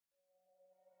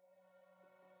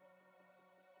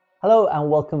Hello and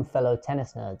welcome fellow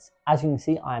tennis nerds. As you can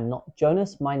see, I am not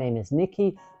Jonas, my name is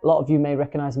Nikki. A lot of you may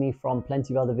recognize me from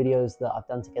plenty of other videos that I've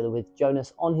done together with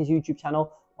Jonas on his YouTube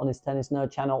channel, on his Tennis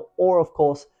Nerd channel, or of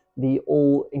course, the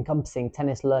all-encompassing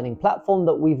tennis learning platform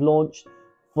that we've launched.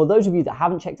 For those of you that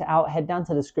haven't checked it out, head down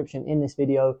to the description in this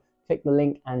video, click the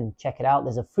link and check it out.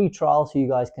 There's a free trial so you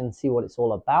guys can see what it's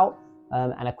all about.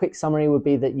 And a quick summary would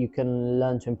be that you can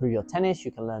learn to improve your tennis, you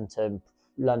can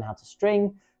learn how to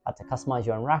string, how to customize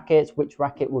your own rackets, which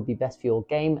racket would be best for your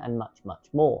game, and much, much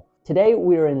more. Today,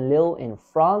 we're in Lille in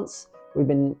France. We've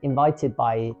been invited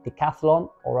by Decathlon,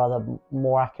 or rather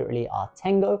more accurately,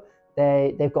 Artengo.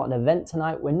 They've got an event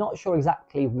tonight. We're not sure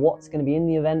exactly what's going to be in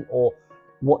the event or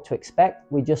what to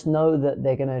expect. We just know that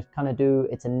they're going to kind of do,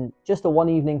 just a one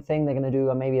evening thing. They're going to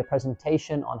do maybe a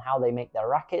presentation on how they make their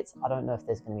rackets. I don't know if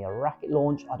there's going to be a racket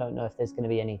launch. I don't know if there's going to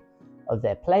be any of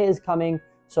their players coming.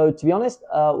 So to be honest,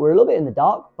 we're a little bit in the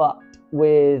dark, but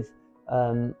with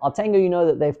Artengo, you know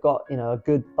that they've got a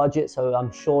good budget, so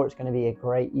I'm sure it's going to be a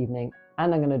great evening,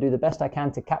 and I'm going to do the best I can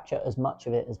to capture as much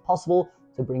of it as possible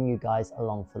to bring you guys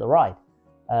along for the ride.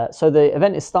 So the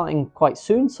event is starting quite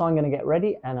soon, so I'm going to get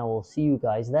ready, and I will see you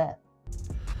guys there.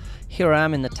 Here I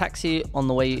am in the taxi on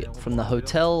the way from the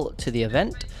hotel to the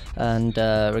event, and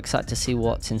we're excited to see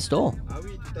what's in store.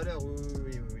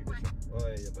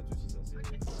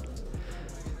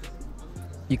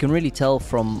 You can really tell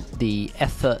from the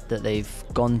effort that they've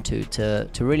gone to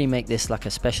really make this like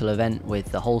a special event with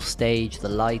the whole stage, the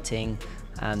lighting,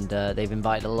 and they've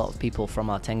invited a lot of people from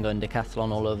Artengo and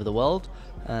Decathlon all over the world,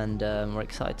 and we're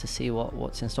excited to see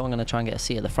what's in store. I'm going to try and get a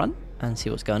seat at the front and see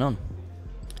what's going on.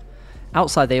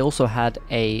 Outside they also had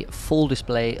a full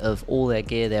display of all their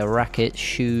gear, their rackets,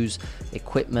 shoes,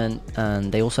 equipment,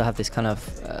 and they also have this kind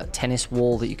of tennis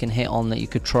wall that you can hit on that you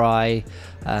could try,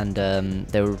 and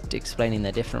they were explaining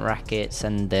their different rackets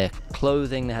and their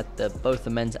clothing. They had both the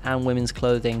men's and women's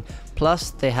clothing,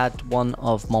 plus they had one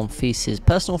of Monfils's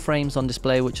personal frames on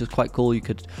display, which was quite cool. You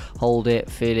could hold it,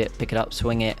 feel it, pick it up,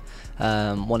 swing it.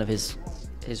 One of his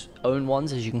own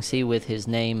ones, as you can see, with his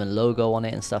name and logo on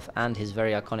it and stuff, and his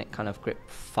very iconic kind of grip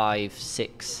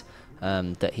 5-6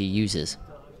 that he uses.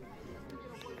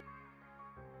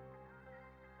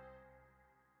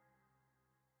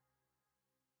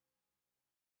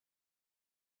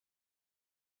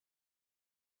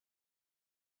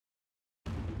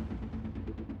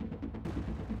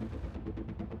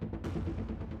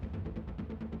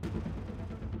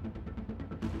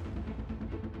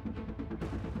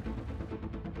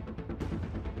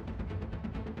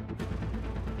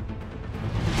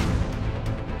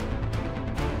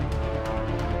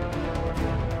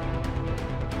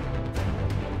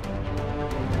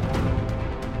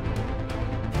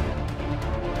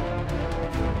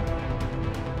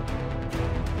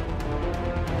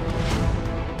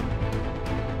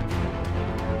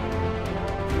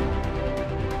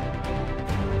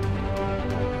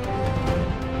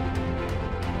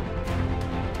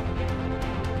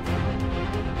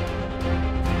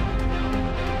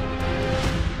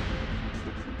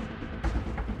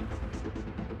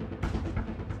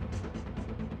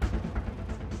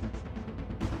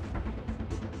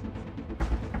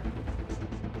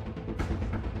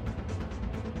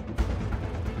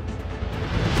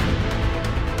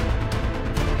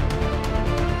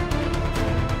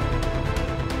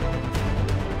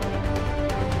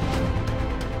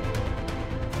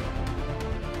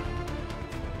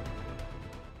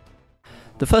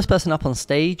 The first person up on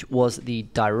stage was the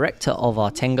director of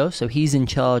Artengo, so he's in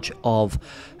charge of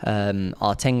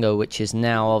Artengo, which is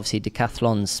now obviously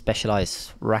Decathlon's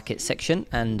specialized racket section,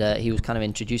 and he was kind of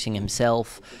introducing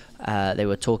himself. They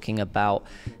were talking about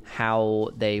how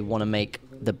they want to make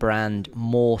the brand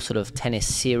more sort of tennis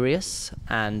serious,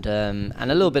 and a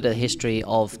little bit of history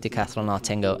of Decathlon,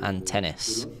 Artengo, and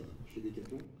tennis.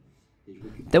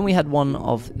 Then we had one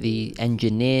of the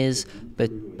engineers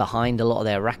behind a lot of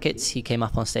their rackets. He came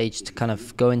up on stage to kind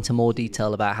of go into more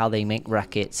detail about how they make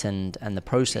rackets and the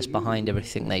process behind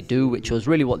everything they do, which was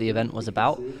really what the event was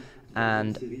about.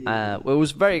 And it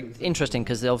was very interesting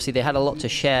because obviously they had a lot to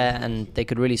share, and they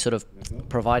could really sort of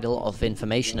provide a lot of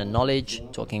information and knowledge,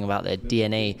 talking about their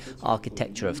DNA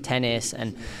architecture of tennis.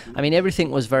 And I mean,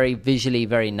 everything was very visually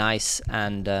very nice,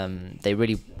 and they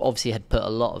really obviously had put a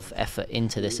lot of effort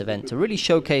into this event to really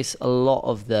showcase a lot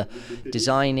of the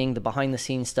designing, the behind the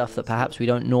scenes stuff that perhaps we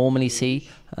don't normally see.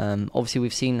 Obviously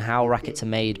we've seen how rackets are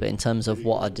made, but in terms of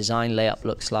what a design layup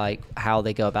looks like, how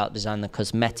they go about designing the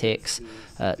cosmetics,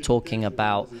 talking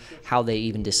about how they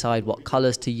even decide what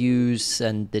colors to use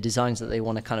and the designs that they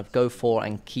want to kind of go for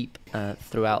and keep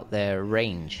throughout their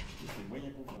range.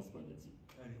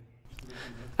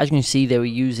 As you can see, they were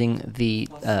using the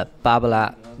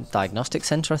Babolat Diagnostic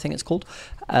Center, I think it's called,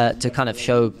 to kind of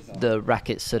show the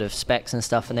racket's sort of specs and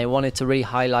stuff, and they wanted to really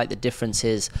highlight the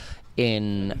differences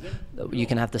in, you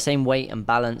can have the same weight and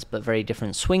balance but very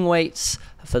different swing weights.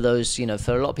 For those, you know,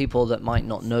 for a lot of people that might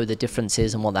not know the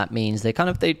differences and what that means, they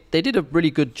did a really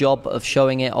good job of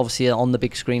showing it, obviously on the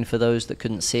big screen for those that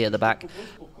couldn't see at the back.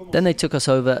 Then they took us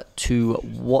over to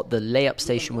what the layup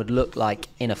station would look like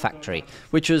in a factory,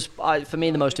 which was, for me,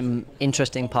 the most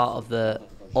interesting part of the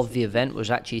event,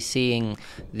 was actually seeing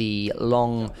the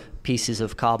long pieces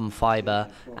of carbon fiber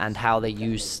and how they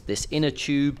use this inner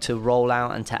tube to roll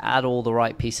out and to add all the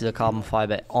right pieces of carbon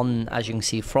fiber on, as you can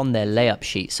see, from their layup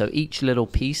sheet. So each little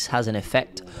piece has an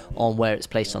effect on where it's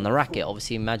placed on the racket,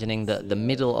 obviously imagining that the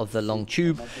middle of the long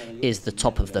tube is the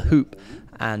top of the hoop,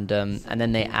 and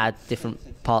then they add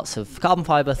different parts of carbon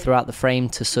fiber throughout the frame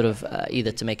to sort of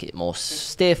either to make it more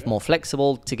stiff, more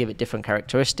flexible, to give it different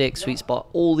characteristics, sweet spot.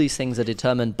 All these things are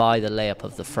determined by the layup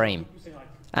of the frame.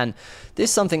 And this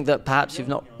is something that perhaps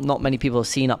not many people have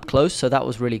seen up close, so that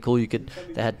was really cool. They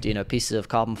had, you know, pieces of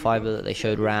carbon fiber that they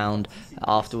showed around.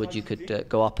 Afterwards, you could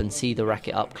go up and see the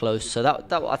racket up close. So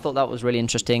that I thought that was really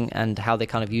interesting, and how they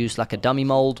kind of used like a dummy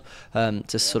mold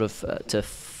to sort of to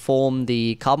form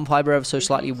the carbon fiber ever so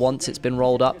slightly once it's been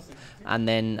rolled up, and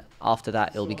then after that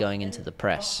it'll be going into the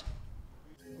press.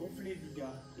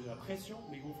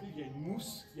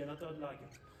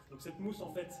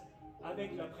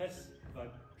 Va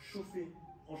chauffer,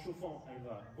 en chauffant, elle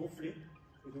va gonfler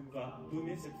et donc va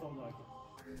donner cette forme de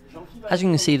racket. As you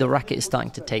can see, the racket is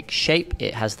starting to take shape.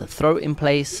 It has the throat in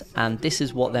place, and this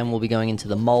is what then will be going into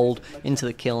the mold, into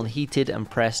the kiln, heated and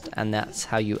pressed, and that's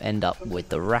how you end up with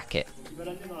the racket. Il va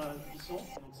l'amener dans la cuisson,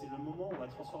 donc c'est le moment où on va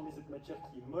transformer cette matière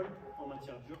qui est molle en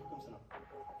matière dure comme ça.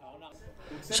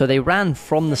 So they ran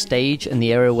from the stage and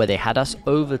the area where they had us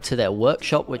over to their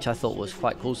workshop, which I thought was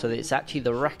quite cool. So it's actually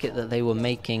the racket that they were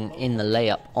making in the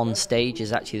layup on stage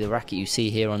is actually the racket you see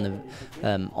here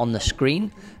on the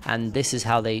screen, and this is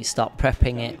how they start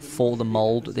prepping it for the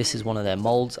mold. This is one of their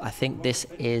molds. I think this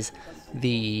is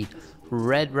the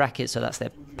red racket, so that's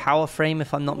their power frame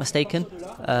if I'm not mistaken,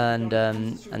 and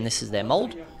this is their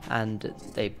mold, and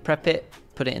they prep it,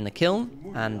 put it in the kiln,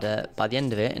 and by the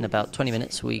end of it, in about 20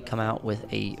 minutes, we come out with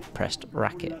a pressed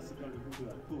racket.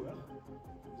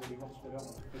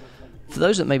 For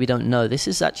those that maybe don't know, this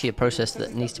is actually a process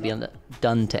that needs to be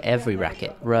done to every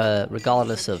racket,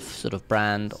 regardless of sort of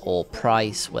brand or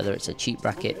price, whether it's a cheap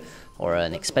racket or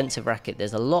an expensive racket.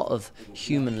 There's a lot of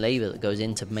human labor that goes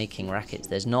into making rackets.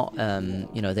 There's not,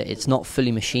 you know, it's not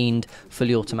fully machined,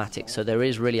 fully automatic. So there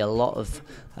is really a lot of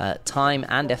time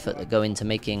and effort that go into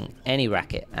making any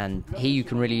racket. And here you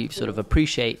can really sort of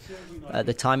appreciate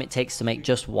the time it takes to make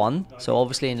just one. So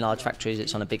obviously in large factories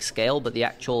it's on a big scale, but the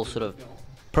actual sort of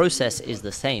process is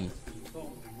the same.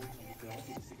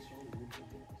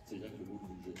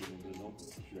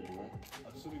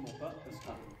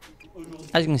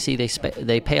 As you can see,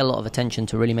 they pay a lot of attention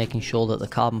to really making sure that the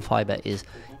carbon fiber is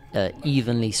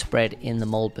evenly spread in the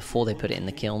mold before they put it in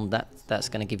the kiln. That's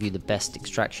going to give you the best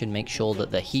extraction. Make sure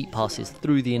that the heat passes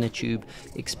through the inner tube,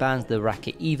 expands the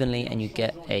racket evenly, and you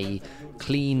get a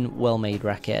clean, well-made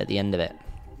racket at the end of it.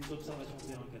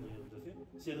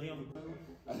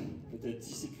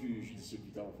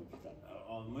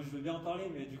 Moi je veux bien en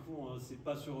parler, mais du coup c'est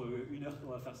pas sur une heure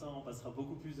qu'on va faire ça, on passera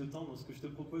beaucoup plus de temps. Donc ce que je te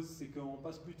propose, c'est qu'on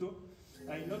passe plutôt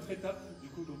à une autre étape. Du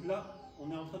coup, donc là,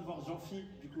 on est en train de voir Jean-Phi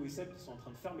du coup et Seb qui sont en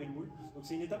train de fermer le moule. Donc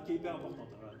c'est une étape qui est hyper importante.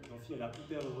 Voilà. Jean-Phi elle est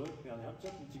hyper heureux. Regardez,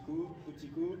 hop, petit coup, petit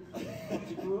coup,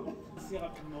 petit coup, assez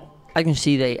rapidement. I can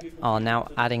see they are now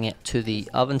adding it to the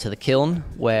oven, to the kiln,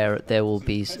 where there will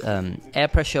be air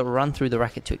pressure run through the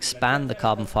racket to expand the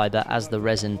carbon fiber as the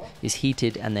resin is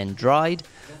heated and then dried.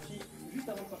 Juste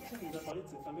avant de partir, il nous a parlé de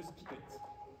cette fameuse pipette.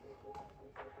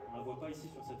 On la voit pas ici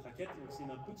sur cette raquette, donc c'est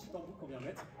un petit embout qu'on vient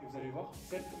mettre. Et vous allez voir,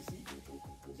 celle ici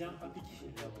vient appliquer.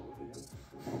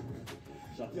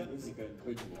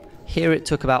 Here it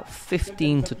took about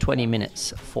 15 to 20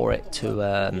 minutes for it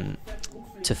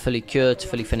to fully cure, to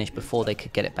fully finish before they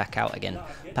could get it back out again.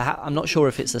 Perhaps, I'm not sure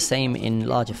if it's the same in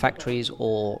larger factories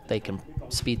or they can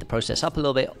speed the process up a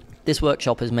little bit. This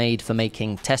workshop is made for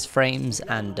making test frames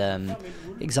and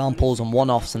examples and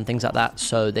one-offs and things like that,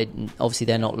 so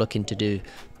they're not looking to do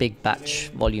big batch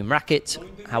volume rackets.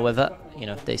 However, you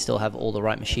know, they still have all the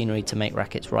right machinery to make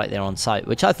rackets right there on site,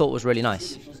 which I thought was really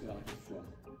nice.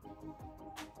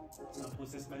 C'est un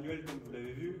process manuel comme vous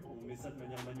l'avez vu, on met ça de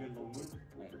manière manuelle dans le moule.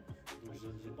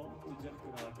 Donc j'ai pas envie de te dire que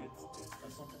la raquette est à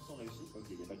 100% réussie. Ok,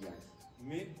 il n'y a pas de garde.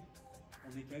 Mais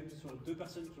On est quand même sur 2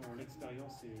 personnes qui ont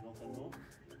l'expérience et l'entraînement.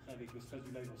 Après, avec le stress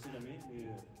du live, on sait jamais. Mais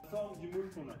la forme du moule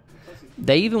qu'on a. Ça, c'est...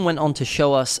 They even went on to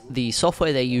show us the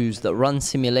software they use that runs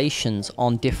simulations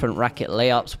on different racket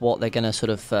layups, what they're going to sort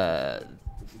of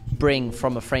bring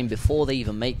from a frame before they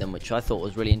even make them, which I thought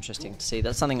was really interesting to see.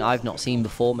 That's something I've not seen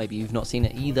before. Maybe you've not seen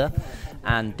it either.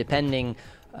 And depending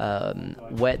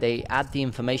where they add the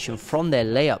information from their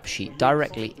layup sheet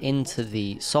directly into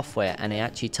the software, and it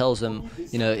actually tells them,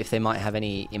 you know, if they might have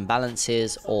any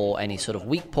imbalances or any sort of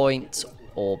weak points,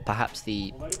 or perhaps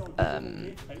the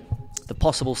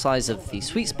possible size of the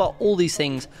sweet spot. All these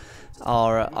things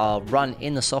are run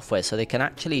in the software, so they can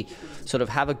actually sort of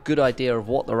have a good idea of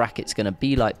what the racket's going to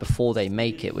be like before they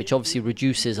make it, which obviously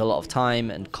reduces a lot of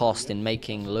time and cost in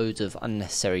making loads of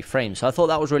unnecessary frames. So I thought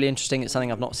that was really interesting. It's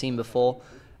something I've not seen before,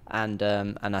 and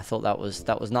I thought that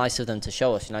was nice of them to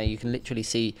show us. You know, you can literally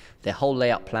see their whole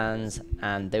layout plans,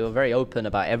 and they were very open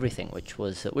about everything, which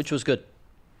was good.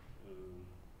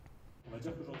 On va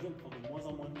dire qu'aujourd'hui, on prend de moins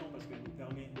en moins de temps parce qu'elle nous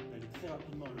permet d'aller très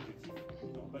rapidement à l'objectif.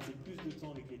 On va passer plus de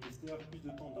temps avec les testeurs, plus de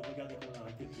temps de regarder comment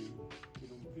la raquette est, et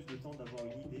donc plus de temps d'avoir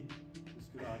une idée de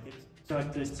ce que la raquette,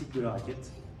 caractéristiques de la raquette.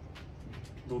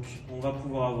 Donc, on va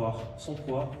pouvoir avoir son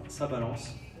poids, sa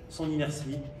balance, son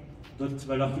inertie, d'autres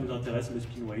valeurs qui nous intéressent, le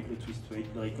spin weight, le twist weight,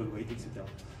 le recall weight, etc.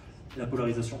 La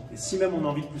polarisation. Et si même on a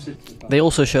envie de pousser... They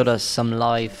also showed us some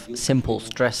live simple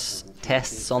stress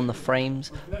tests on the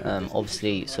frames,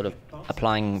 obviously sort of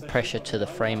applying pressure to the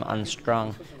frame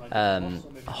unstrung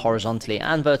horizontally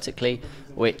and vertically,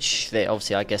 which they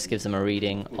obviously, I guess, gives them a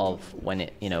reading of when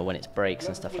it, you know, when it breaks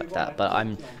and stuff like that.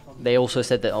 But they also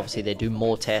said that obviously they do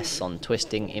more tests on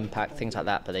twisting, impact, things like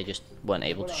that, but they just weren't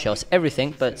able to show us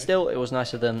everything. But still, it was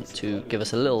nice of them to give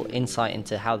us a little insight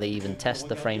into how they even test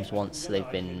the frames once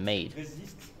they've been made.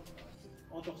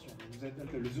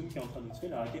 Le zoom qui est en train de se faire,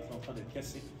 la raquette est en train d'être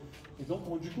cassée. Et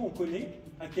donc, du coup, on connaît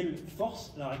à quelle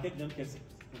force la raquette vient de casser.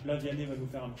 Donc là, Vianney va nous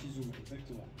faire un petit zoom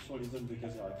exactement sur les zones de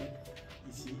casse de la raquette.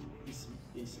 Ici, ici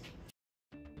et ici.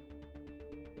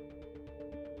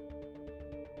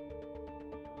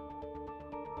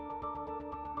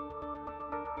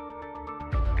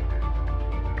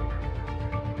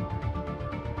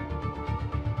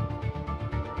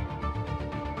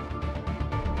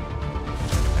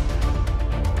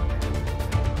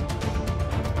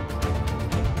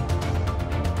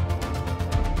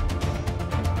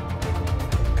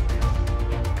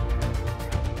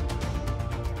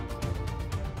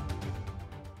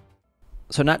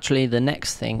 So naturally, the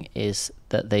next thing is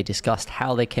that they discussed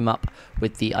how they came up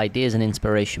with the ideas and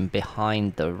inspiration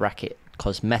behind the racket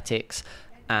cosmetics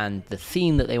and the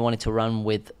theme that they wanted to run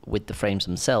with the frames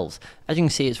themselves. As you can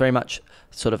see, it's very much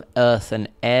sort of earth and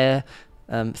air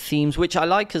themes, which I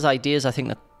like as ideas. I think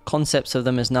the concepts of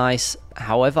them is nice.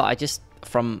 However, I just,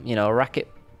 from, you know, a racket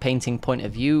painting point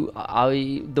of view,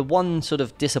 the one sort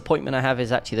of disappointment I have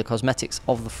is actually the cosmetics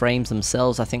of the frames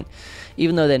themselves. I think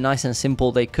even though they're nice and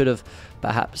simple, they could have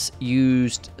perhaps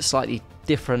used slightly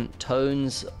different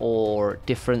tones or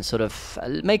different sort of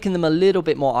making them a little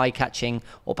bit more eye-catching,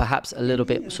 or perhaps a little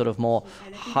bit sort of more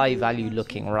high-value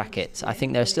looking rackets. I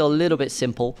think they're still a little bit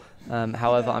simple.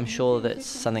 However, I'm sure that's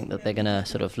something that they're going to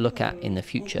sort of look at in the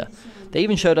future. They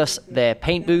even showed us their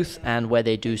paint booth and where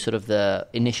they do sort of the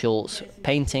initial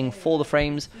painting for the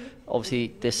frames.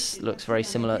 Obviously, this looks very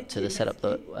similar to the setup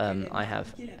that I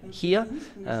have here,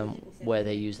 where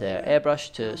they use their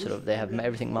airbrush to sort of, they have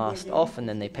everything masked off and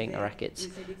then they paint the rackets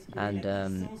and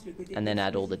then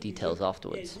add all the details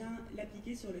afterwards.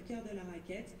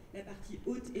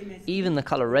 Even the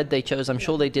color red they chose, I'm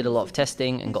sure they did a lot of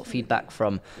testing and got feedback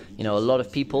from, you know, a lot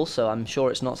of people, so I'm sure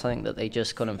it's not something that they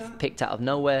just kind of picked out of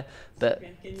nowhere. But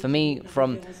for me,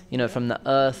 from, you know, from the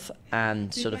earth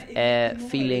and sort of air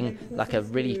feeling like a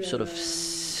really sort of,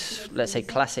 let's say,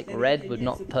 classic red would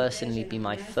not personally be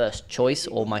my first choice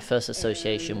or my first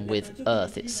association with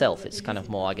earth itself. It's kind of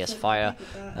more, I guess, fire.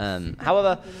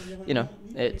 However, you know,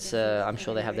 it's I'm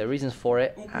sure they have their reasons for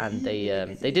it, and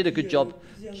they did a good job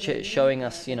showing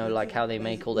us, you know, like how they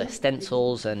make all their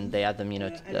stencils, and they add them, you know,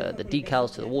 to the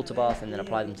decals to the water bath and then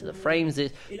apply them to the frames.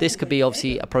 This could be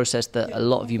obviously a process that a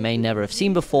lot of you may never have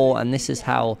seen before, and this is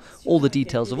how all the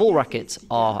details of all rackets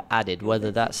are added,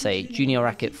 whether that's a junior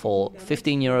racket for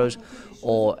 €15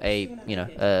 or a, you know,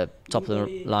 a top of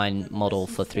the line model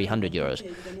for €300.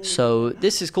 So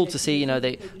this is cool to see. You know,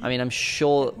 I mean, I'm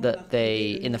sure that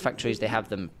they, in the factories, they have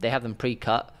them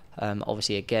pre-cut.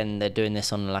 Obviously, again, they're doing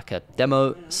this on like a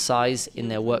demo size in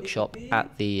their workshop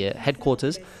at the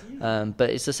headquarters.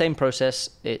 But it's the same process.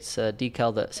 It's a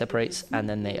decal that separates, and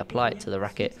then they apply it to the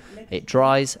racket. It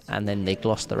dries, and then they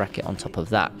gloss the racket on top of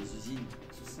that.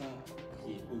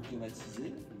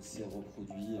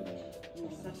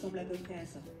 ressemble à peu près à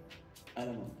ça. À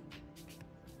la main.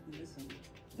 Il me semble.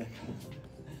 D'accord.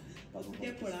 En tout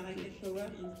cas, pour la racket shower,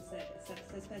 ça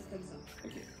se passe comme ça.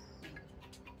 Ok.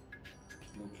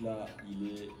 Donc là, il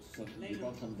est pas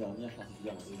en train de vernir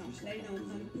particulièrement. Non, là, il est en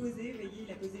train de poser. Vous voyez,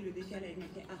 il a posé le décal avec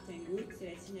marqué Artengo. C'est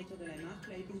la signature de la marque.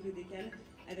 Là, il pose le décal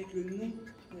avec le nom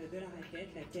de la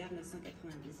raquette, la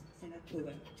TR990. C'est notre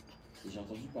power. J'ai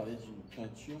entendu parler d'une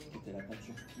peinture qui était la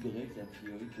peinture poudrée qui a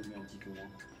priori pollue un petit peu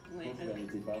moins. Ouais, Pourquoi vous la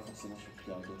mettez pas forcément sur toutes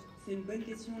les raquettes? C'est une bonne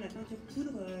question. La peinture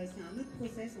poudre, c'est un autre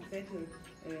process en fait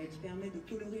qui permet de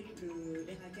colorer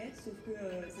les raquettes, sauf que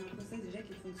c'est un process déjà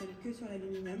qui ne fonctionne que sur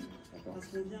l'aluminium, parce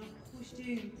qu'on vient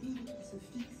projeter une poudre qui se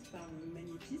fixe par le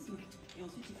magnétisme, et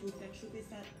ensuite il faut faire chauffer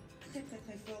ça très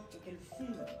fort pour qu'elle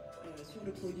fonde sur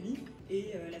le produit,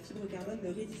 et la fibre carbone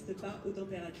ne résiste pas aux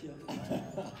températures.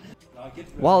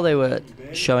 While they were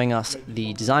showing us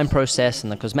the design process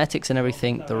and the cosmetics and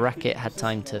everything, the racket had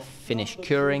time to finish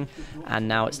curing, and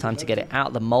now it's time to get it out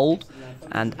of the mold.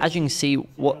 And as you can see,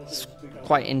 what's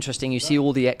quite interesting, you see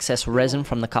all the excess resin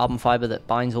from the carbon fiber that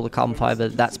binds all the carbon fiber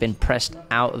that's been pressed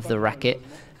out of the racket,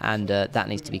 and that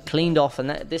needs to be cleaned off. And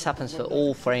this happens for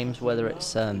all frames, whether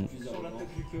it's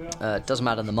doesn't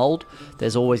matter the mold,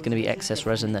 there's always going to be excess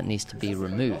resin that needs to be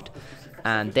removed.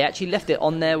 And they actually left it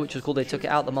on there, which was cool. They took it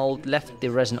out the mold, left the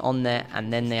resin on there,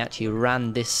 and then they actually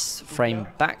ran this frame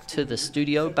back to the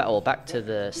studio, back to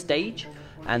the stage,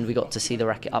 and we got to see the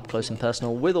racket up close and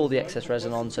personal with all the excess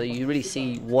resin on, so you really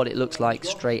see what it looks like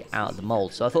straight out of the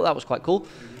mold. So I thought that was quite cool.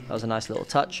 That was a nice little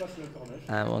touch,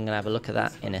 and we're going to have a look at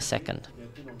that in a second.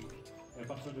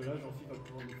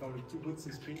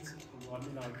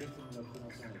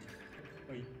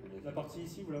 La partie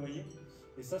ici, vous la voyez,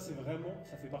 et ça c'est vraiment,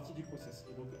 ça fait partie du process.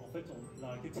 Et donc en fait, la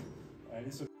raquette, elle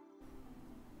est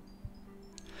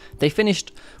They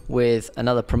finished with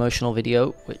another promotional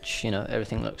video, which, you know,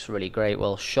 everything looks really great,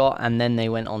 well shot, and then they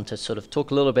went on to sort of talk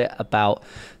a little bit about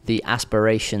the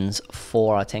aspirations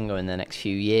for Artengo in the next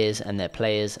few years and their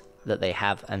players that they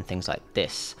have and things like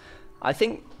this. I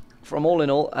think from all in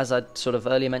all, as I sort of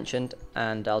earlier mentioned,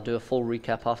 and I'll do a full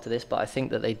recap after this, but I think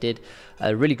that they did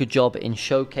a really good job in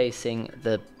showcasing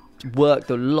the work,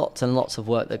 the lots and lots of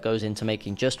work that goes into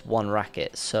making just one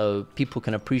racket, so people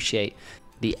can appreciate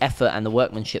the effort and the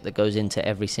workmanship that goes into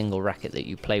every single racket that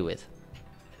you play with.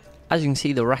 As you can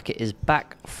see, the racket is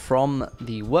back from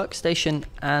the workstation,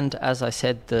 and as I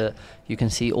said, you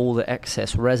can see all the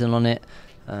excess resin on it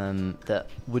that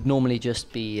would normally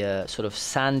just be sort of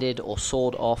sanded or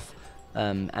sawed off,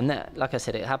 and that, like I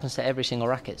said, it happens to every single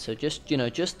racket. So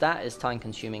just that is time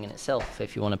consuming in itself.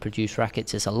 If you want to produce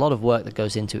rackets, it's a lot of work that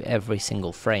goes into every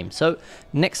single frame. So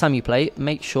next time you play,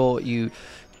 make sure you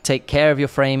take care of your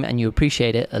frame and you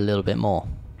appreciate it a little bit more.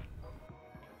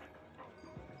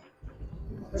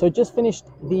 So just finished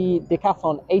the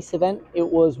Decathlon Ace event. It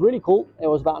was really cool. It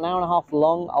was about an hour and a half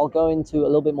long. I'll go into a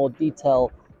little bit more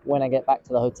detail when I get back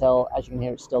to the hotel. As you can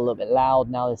hear, it's still a little bit loud.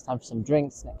 Now there's time for some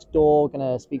drinks next door.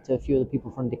 Gonna speak to a few of the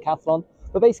people from Decathlon.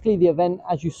 But basically the event,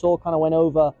 as you saw, kind of went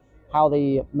over how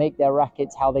they make their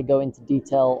rackets, how they go into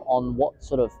detail on what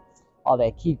sort of are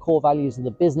their key core values of the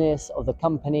business, of the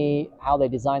company, how they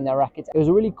design their rackets. It was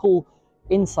a really cool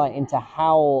insight into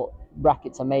how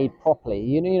rackets are made properly.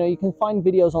 You know, you can find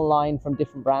videos online from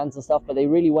different brands and stuff, but they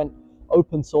really went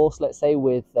open source, let's say,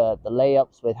 with the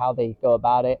layups, with how they go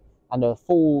about it, and a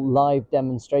full live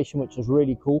demonstration, which was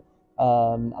really cool.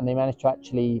 And they managed to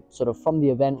actually sort of from the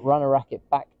event run a racket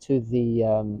back to the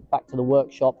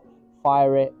workshop,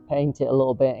 fire it, paint it a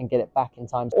little bit, and get it back in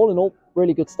time. All in all,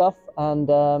 really good stuff, and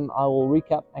I will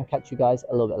recap and catch you guys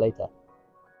a little bit later.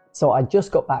 So I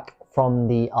just got back from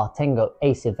the Artengo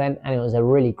Ace event, and it was a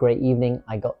really great evening.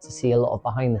 I got to see a lot of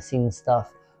behind the scenes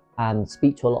stuff and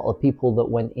speak to a lot of people that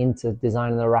went into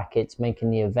designing the rackets,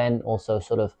 making the event, also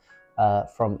sort of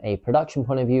from a production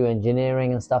point of view,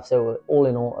 engineering and stuff. So all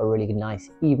in all, a really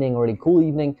nice evening, a really cool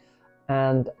evening.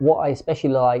 And what I especially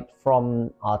liked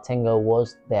from Artengo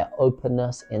was their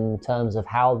openness in terms of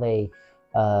how they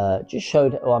just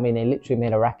showed, well, I mean, they literally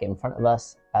made a racket in front of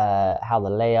us, how the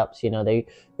layups, you know, they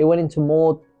went into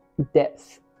more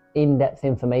in-depth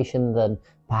information than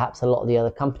perhaps a lot of the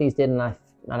other companies did, and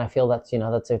I feel that's, you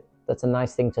know, that's a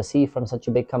nice thing to see from such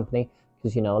a big company,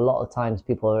 because, you know, a lot of times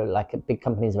people are like, big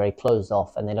companies are very closed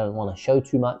off and they don't want to show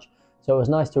too much. So it was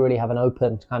nice to really have an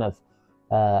open kind of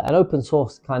an open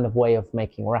source kind of way of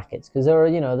making rackets, because there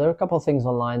are a couple of things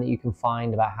online that you can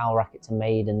find about how rackets are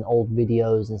made and old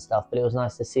videos and stuff, but it was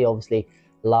nice to see obviously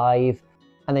live,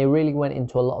 and they really went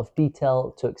into a lot of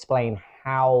detail to explain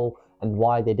how and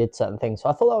why they did certain things. So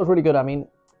I thought that was really good. I mean,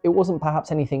 it wasn't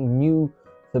perhaps anything new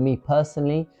for me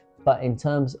personally, but in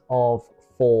terms of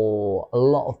for a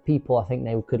lot of people. I think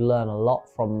they could learn a lot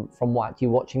from actually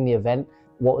watching the event.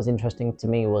 What was interesting to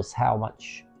me was how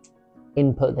much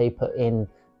input they put in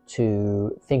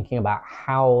to thinking about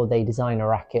how they design a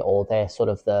racket, or their sort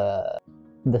of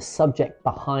the subject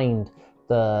behind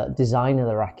the design of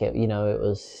the racket. You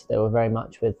know, they were very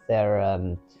much with their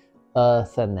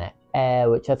earth and their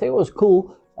air, which I think was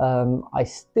cool. I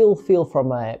still feel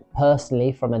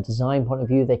personally from a design point of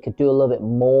view, they could do a little bit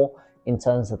more in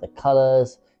terms of the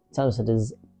colors, in terms of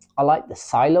I like the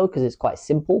silo because it's quite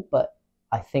simple, but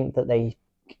I think that they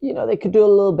could do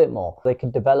a little bit more. They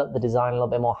could develop the design a little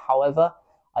bit more. However,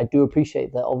 I do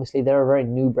appreciate that obviously they're a very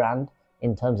new brand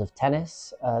in terms of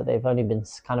tennis. They've only been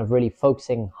kind of really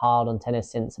focusing hard on tennis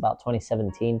since about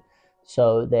 2017.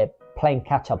 So they're playing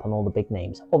catch up on all the big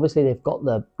names. Obviously they've got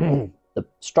the the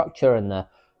structure and the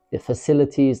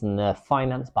facilities and the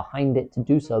finance behind it to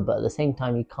do so, but at the same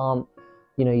time you can't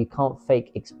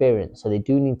fake experience. So they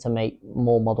do need to make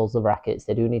more models of rackets.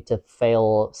 They do need to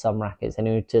fail some rackets. They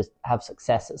need to have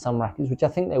success at some rackets, which I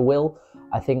think they will.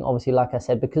 I think obviously, like I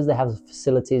said, because they have the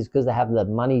facilities, because they have the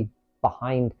money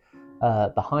behind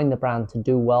the brand to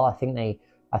do well, I think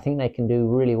they can do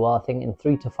really well. I think in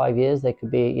 3 to 5 years they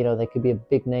could be a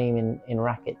big name in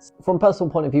rackets. From a personal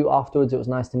point of view, afterwards it was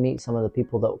nice to meet some of the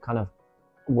people that kind of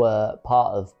were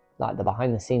part of like the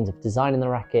behind the scenes of designing the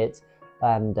rackets,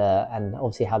 and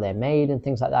obviously how they're made and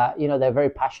things like that. You know, they're very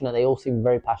passionate. They all seem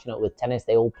very passionate with tennis.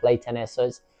 They all play tennis. So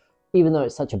even though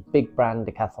it's such a big brand,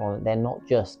 Decathlon, they're not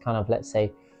just kind of, let's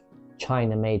say,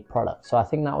 China-made products. So I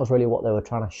think that was really what they were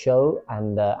trying to show,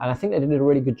 and I think they did a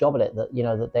really good job at it. That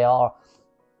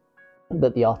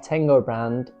that the Artengo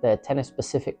brand, their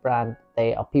tennis-specific brand,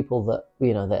 they are people that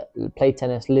that play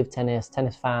tennis, live tennis,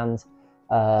 tennis fans.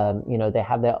 They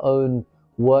have their own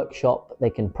workshop. They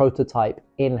can prototype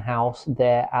in-house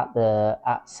there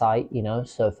at site.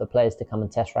 So for players to come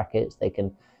and test rackets, they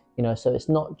can. So it's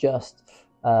not just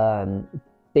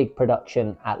big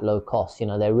production at low cost.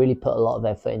 They really put a lot of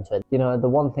effort into it. The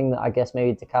one thing that I guess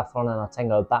maybe Decathlon and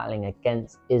Artengo are battling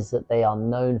against is that they are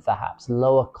known for perhaps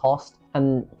lower cost,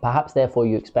 and perhaps therefore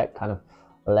you expect kind of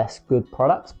less good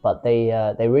products, but they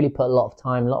really put a lot of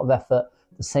time, a lot of effort,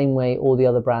 the same way all the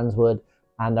other brands would,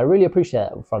 and I really appreciate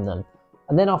it from them.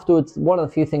 And then afterwards, one of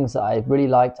the few things that I really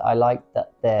liked,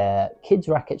 that their kids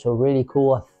rackets were really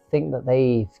cool. I think that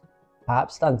they've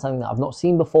perhaps done something that I've not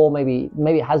seen before. Maybe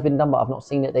it has been done, but I've not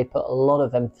seen it. They put a lot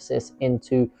of emphasis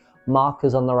into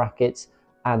markers on the rackets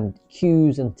and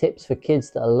cues and tips for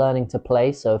kids that are learning to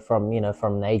play. So from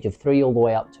the age of 3 all the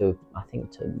way up to,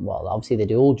 obviously they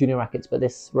do all junior rackets, but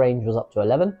this range was up to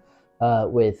 11,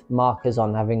 with markers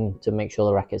on having to make sure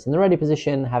the racket's in the ready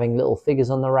position, having little figures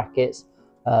on the rackets,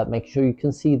 making sure you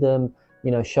can see them,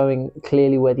 showing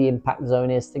clearly where the impact zone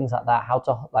is, things like that, how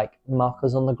to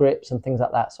markers on the grips and things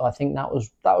like that. So I think that was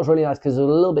really nice because it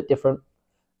was a little bit different,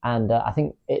 and I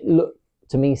think it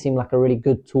seemed like a really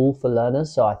good tool for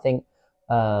learners. So I think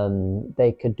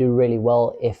they could do really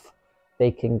well if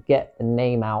they can get the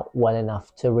name out well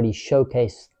enough to really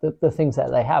showcase the things that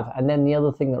they have. And then the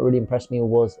other thing that really impressed me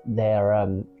was their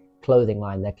clothing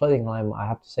line. Their clothing line, I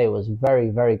have to say, was very,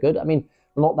 very good. I mean,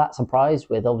 I'm not that surprised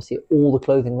with obviously all the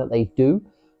clothing that they do,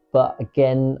 but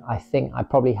again, I think I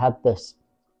probably had this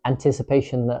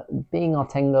anticipation that being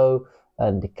Artengo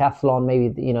and Decathlon, maybe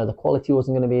the quality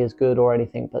wasn't going to be as good or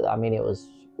anything, but I mean it was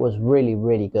really,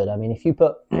 really good. I mean, if you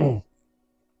put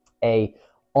a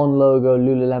On logo,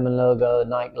 Lululemon logo,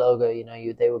 Nike logo,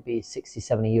 they would be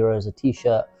 60-70 euros a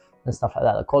t-shirt and stuff like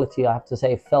that. The quality, I have to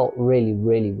say, felt really,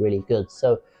 really, really good.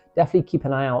 So definitely keep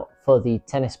an eye out for the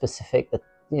tennis specific,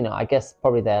 I guess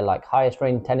probably their highest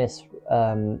range tennis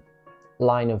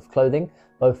line of clothing,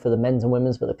 both for the men's and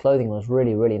women's, but the clothing was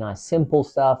really, really nice. Simple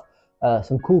stuff,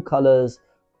 some cool colors,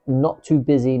 not too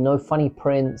busy, no funny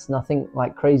prints, nothing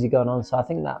crazy going on. So I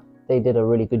think that they did a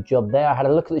really good job there. I had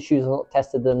a look at the shoes, I've not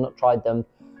tested them, not tried them.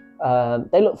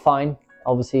 They look fine.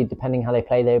 Obviously, depending how they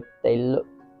play, they look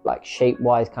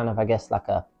shape-wise kind of, I guess, like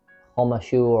a Homer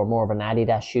shoe or more of an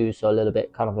Adidas shoe, so a little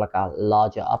bit kind of like a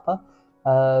larger upper.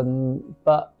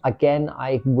 But again,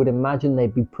 I would imagine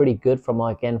they'd be pretty good from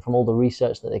all the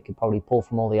research that they could probably pull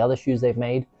from all the other shoes they've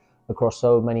made across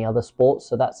so many other sports.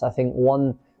 So that's, I think,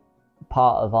 one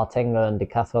part of Artengo and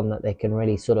Decathlon that they can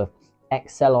really sort of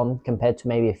excel on compared to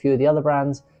maybe a few of the other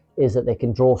brands, is that they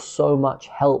can draw so much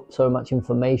help, so much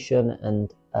information,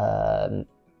 and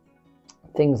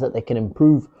things that they can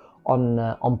improve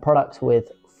on products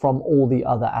with from all the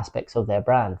other aspects of their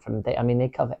brand. They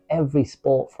cover every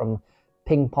sport from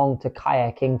ping pong to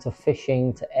kayaking to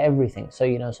fishing to everything.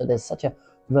 So so there's such a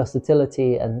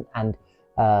versatility and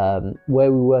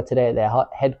where we were today at their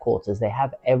headquarters, they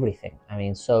have everything. I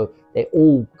mean, so they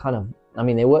all kind of, I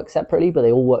mean, they work separately, but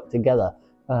they all work together.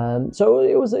 So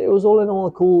it was all in all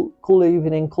a cool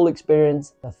evening, cool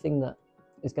experience. The thing that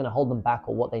is going to hold them back,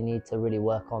 or what they need to really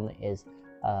work on, is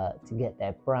to get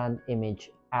their brand image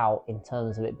out in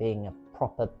terms of it being a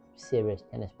proper serious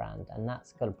tennis brand, and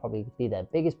that's going to probably be their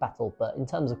biggest battle. But in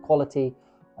terms of quality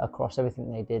across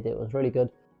everything they did, it was really good,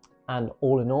 and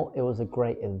all in all it was a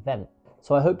great event.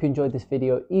 So I hope you enjoyed this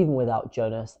video even without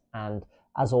Jonas, and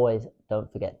as always,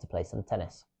 don't forget to play some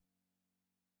tennis.